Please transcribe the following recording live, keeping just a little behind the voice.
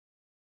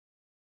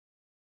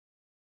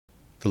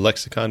The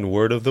lexicon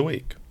word of the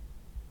week.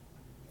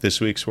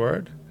 This week's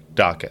word,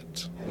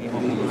 docket.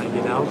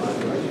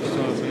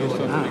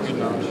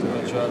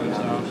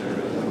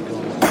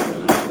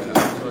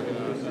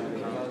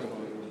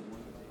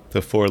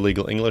 The For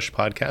Legal English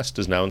podcast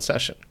is now in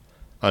session.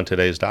 On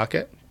today's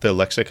docket, the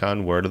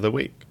lexicon word of the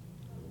week.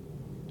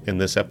 In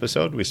this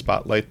episode, we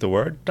spotlight the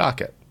word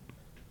docket.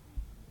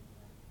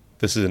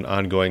 This is an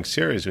ongoing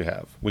series we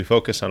have. We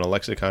focus on a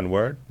lexicon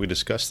word, we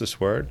discuss this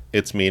word,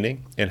 its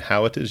meaning, and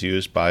how it is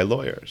used by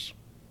lawyers.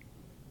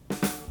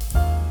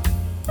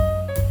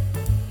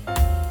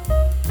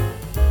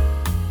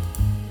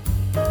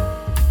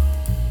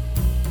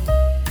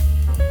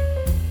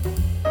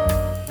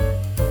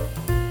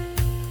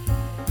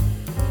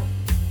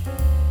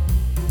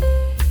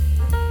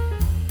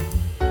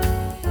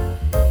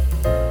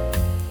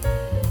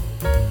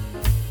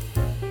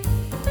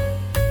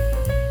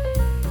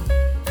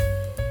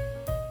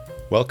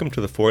 Welcome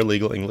to the For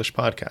Legal English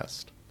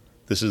podcast.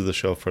 This is the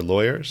show for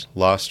lawyers,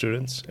 law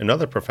students, and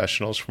other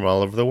professionals from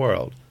all over the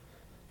world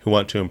who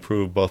want to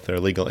improve both their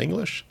legal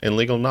English and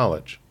legal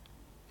knowledge.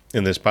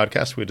 In this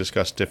podcast, we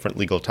discuss different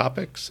legal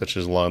topics such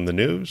as law in the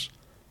news,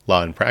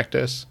 law in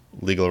practice,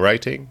 legal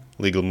writing,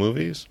 legal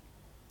movies,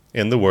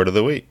 and the word of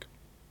the week.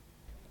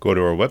 Go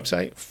to our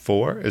website,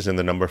 4 is in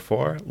the number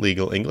 4,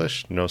 Legal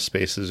English, no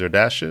spaces or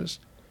dashes,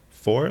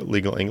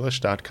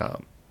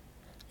 4legalenglish.com.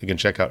 You can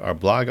check out our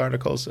blog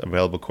articles,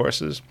 available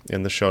courses,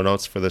 and the show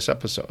notes for this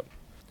episode.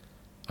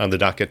 On the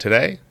docket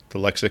today, the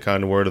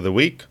lexicon word of the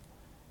week,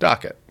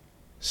 docket.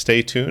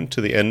 Stay tuned to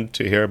the end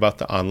to hear about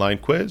the online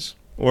quiz,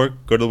 or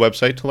go to the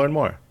website to learn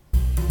more.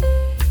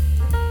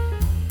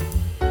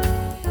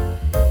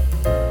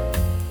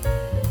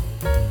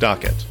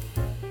 Docket.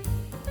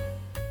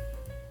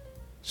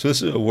 So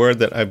this is a word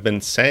that I've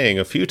been saying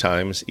a few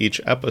times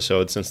each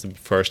episode since the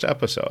first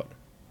episode.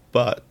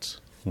 But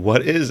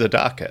what is a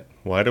docket?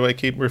 Why do I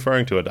keep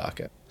referring to a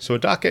docket? So a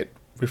docket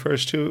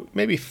refers to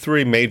maybe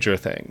three major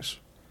things.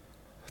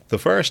 The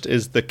first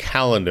is the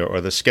calendar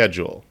or the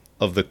schedule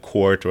of the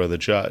court or the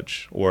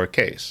judge or a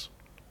case.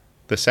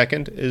 The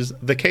second is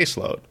the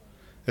caseload,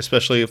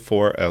 especially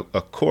for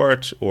a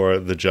court or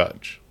the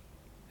judge.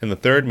 And the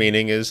third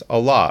meaning is a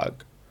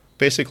log,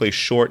 basically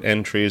short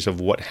entries of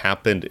what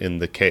happened in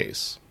the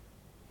case.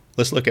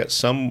 Let's look at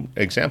some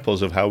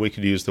examples of how we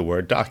could use the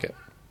word docket.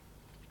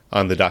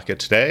 On the docket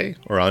today,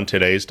 or on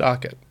today's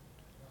docket.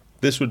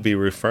 This would be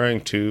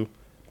referring to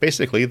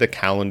basically the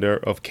calendar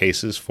of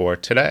cases for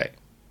today.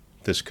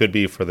 This could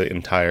be for the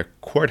entire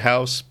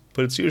courthouse,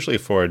 but it's usually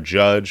for a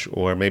judge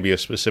or maybe a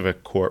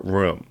specific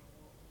courtroom.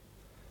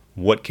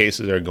 What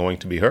cases are going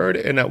to be heard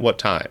and at what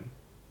time?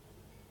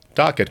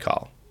 Docket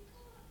call,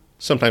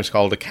 sometimes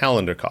called a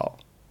calendar call.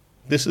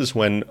 This is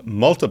when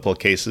multiple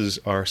cases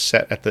are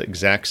set at the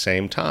exact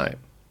same time.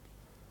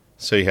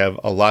 So you have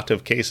a lot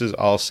of cases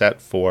all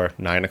set for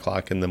 9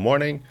 o'clock in the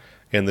morning,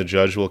 and the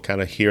judge will kind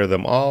of hear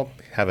them all,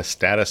 have a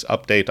status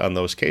update on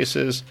those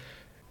cases,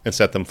 and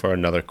set them for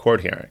another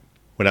court hearing.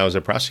 When I was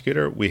a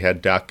prosecutor, we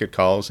had docket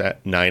calls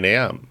at 9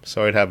 a.m.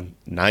 So I'd have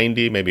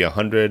 90, maybe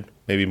 100,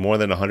 maybe more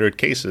than 100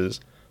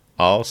 cases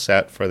all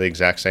set for the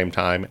exact same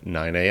time,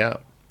 9 a.m.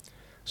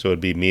 So it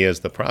would be me as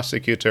the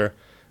prosecutor,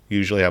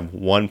 usually have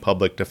one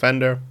public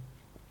defender,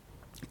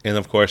 and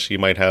of course you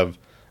might have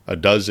a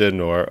dozen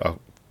or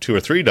 2 or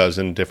 3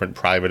 dozen different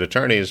private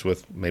attorneys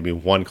with maybe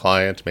one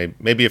client,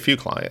 maybe a few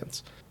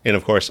clients. And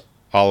of course,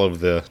 all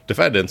of the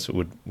defendants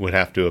would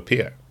have to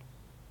appear.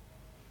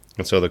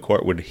 And so the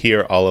court would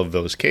hear all of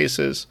those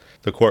cases.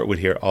 The court would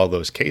hear all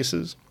those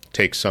cases,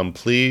 take some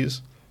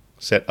pleas,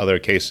 set other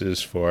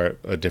cases for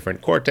a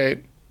different court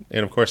date,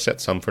 and of course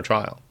set some for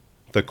trial.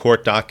 The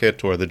court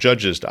docket or the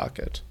judge's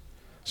docket.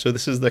 So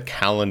this is the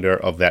calendar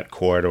of that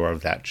court or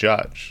of that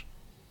judge.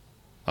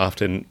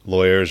 Often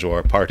lawyers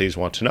or parties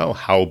want to know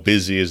how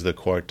busy is the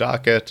court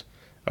docket?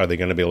 Are they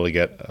going to be able to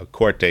get a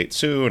court date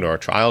soon or a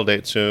trial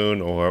date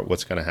soon, or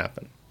what's going to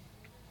happen?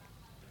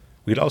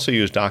 We'd also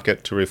use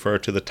docket to refer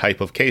to the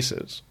type of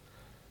cases.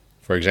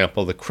 For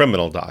example, the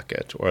criminal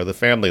docket or the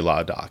family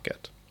law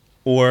docket,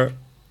 or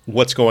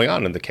what's going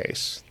on in the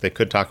case. They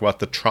could talk about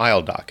the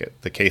trial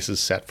docket, the case is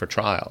set for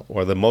trial,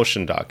 or the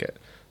motion docket,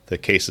 the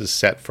case is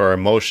set for a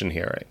motion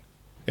hearing.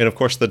 And of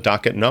course, the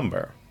docket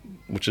number,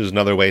 which is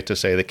another way to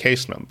say the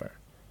case number.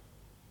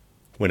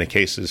 When a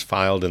case is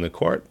filed in the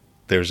court,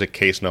 there's a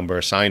case number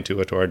assigned to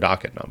it or a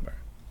docket number.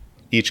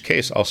 Each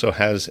case also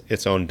has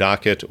its own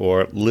docket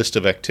or list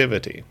of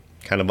activity,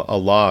 kind of a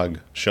log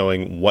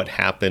showing what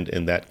happened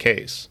in that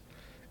case.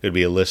 It would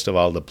be a list of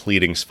all the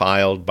pleadings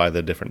filed by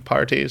the different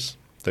parties,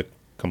 the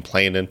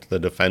complainant, the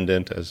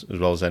defendant, as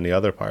well as any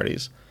other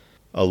parties,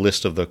 a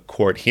list of the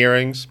court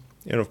hearings,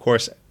 and of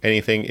course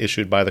anything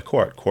issued by the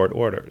court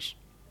orders.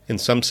 In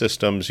some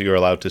systems, you're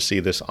allowed to see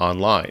this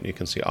online. You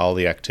can see all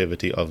the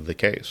activity of the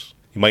case.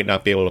 You might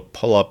not be able to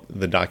pull up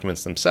the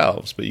documents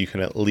themselves, but you can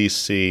at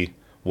least see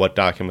what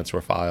documents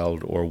were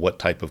filed or what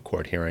type of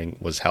court hearing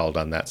was held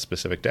on that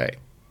specific day.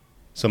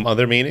 Some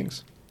other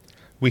meanings?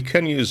 We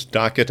can use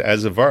docket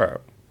as a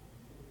verb.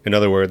 In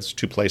other words,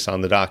 to place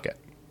on the docket.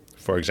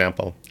 For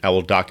example, I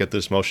will docket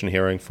this motion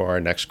hearing for our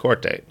next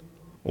court date,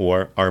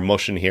 or our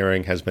motion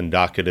hearing has been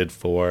docketed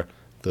for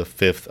the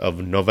 5th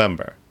of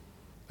November.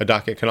 A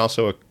docket can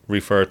also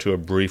refer to a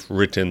brief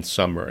written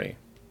summary,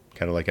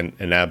 kind of like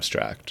an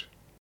abstract.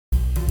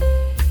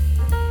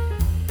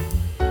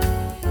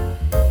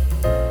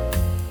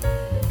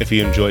 If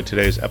you enjoyed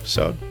today's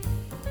episode,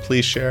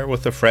 please share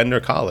with a friend or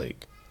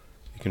colleague.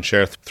 You can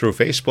share through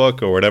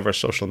Facebook or whatever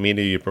social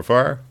media you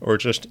prefer, or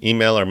just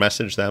email or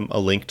message them a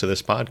link to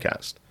this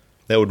podcast.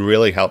 That would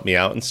really help me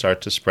out and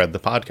start to spread the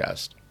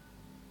podcast.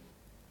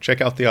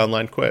 Check out the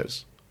online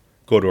quiz.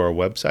 Go to our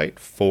website,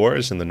 4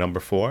 is in the number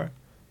 4,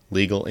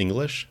 Legal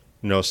English,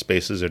 no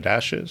spaces or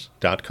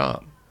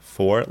dashes.com,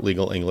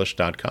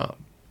 4legalenglish.com.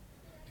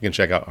 You can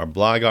check out our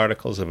blog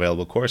articles,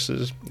 available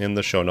courses in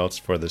the show notes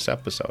for this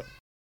episode.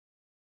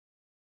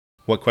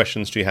 What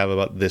questions do you have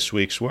about this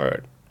week's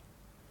word?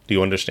 Do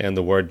you understand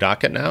the word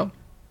docket now?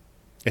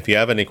 If you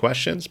have any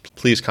questions,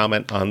 please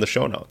comment on the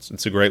show notes.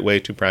 It's a great way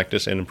to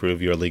practice and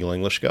improve your legal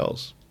English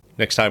skills.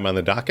 Next time on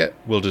the docket,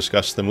 we'll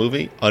discuss the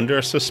movie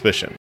Under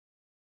Suspicion.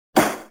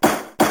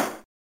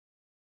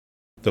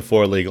 The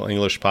 4 Legal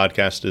English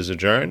podcast is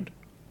adjourned.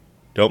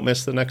 Don't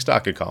miss the next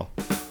docket call.